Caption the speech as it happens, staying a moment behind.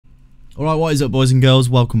Alright, what is up, boys and girls?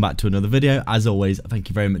 Welcome back to another video. As always, thank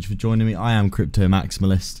you very much for joining me. I am Crypto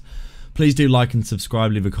Maximalist. Please do like and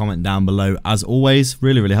subscribe, leave a comment down below. As always,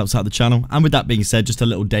 really helps out the channel. And with that being said, just a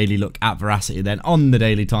little daily look at Verasity then on the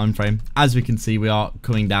daily time frame. As we can see, we are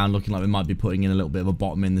coming down, looking like we might be putting in a little bit of a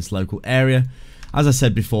bottom in this local area. As I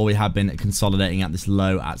said before, we have been consolidating at this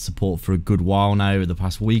low at support for a good while now, over the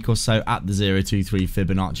past week or so, at the 0.23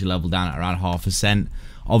 Fibonacci level down at around 0.5%.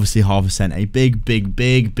 Obviously 0.5%,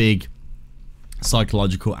 a big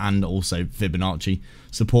psychological and also Fibonacci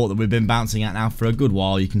support that we've been bouncing at now for a good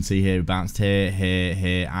while. You can see here we bounced here,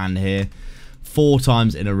 and here 4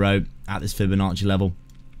 times in a row at this Fibonacci level.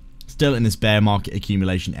 Still in this bear market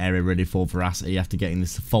accumulation area really for Verasity after getting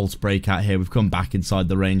this false breakout here. We've come back inside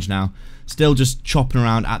the range now. Still just chopping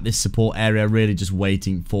around at this support area, really just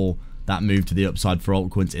waiting for that move to the upside for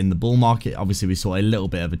altcoins in the bull market. Obviously we saw a little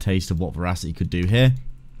bit of a taste of what Verasity could do here.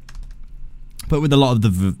 But with a lot of the,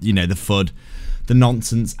 the FUD, the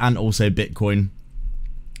nonsense, and also Bitcoin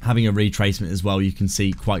having a retracement as well, you can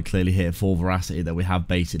see quite clearly here for Verasity that we have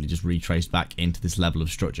basically just retraced back into this level of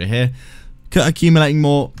structure here, accumulating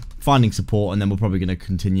more, finding support, and then we're probably going to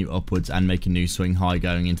continue upwards and make a new swing high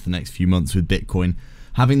going into the next few months with Bitcoin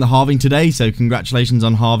having the halving today. So congratulations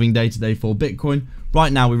on halving day today for Bitcoin.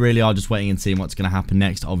 Right now we really are just waiting and seeing what's going to happen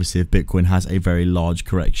next. Obviously if Bitcoin has a very large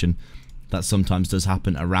correction, that sometimes does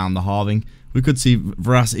happen around the halving, we could see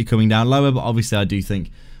Verasity coming down lower, but obviously I do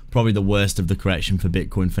think probably the worst of the correction for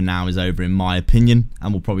Bitcoin for now is over, in my opinion,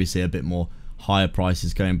 and we'll probably see a bit more higher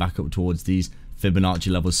prices going back up towards these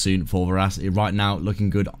Fibonacci levels soon for Verasity. Right now looking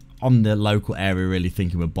good on the local area, really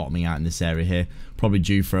thinking we're bottoming out in this area here, probably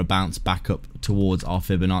due for a bounce back up towards our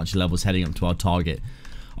Fibonacci levels, heading up to our target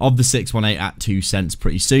of the 618 at 2 cents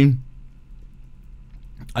pretty soon.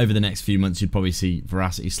 Over the next few months you'd probably see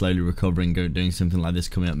Verasity slowly recovering, doing something like this,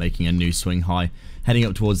 coming up, making a new swing high, heading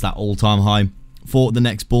up towards that all-time high for the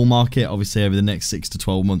next bull market. Obviously over the next 6 to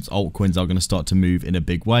 12 months altcoins are going to start to move in a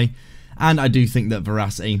big way, and I do think that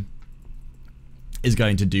Verasity is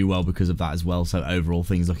going to do well because of that as well. So overall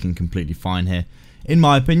things looking completely fine here in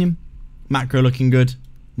my opinion. Macro looking good,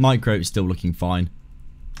 micro is still looking fine,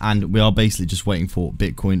 and we are basically just waiting for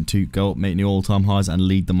Bitcoin to go up, make new all-time highs, and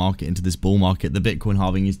lead the market into this bull market. The Bitcoin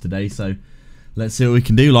halving is today, so let's see what we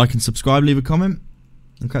can do. Like and subscribe, leave a comment,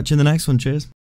 and catch you in the next one. Cheers.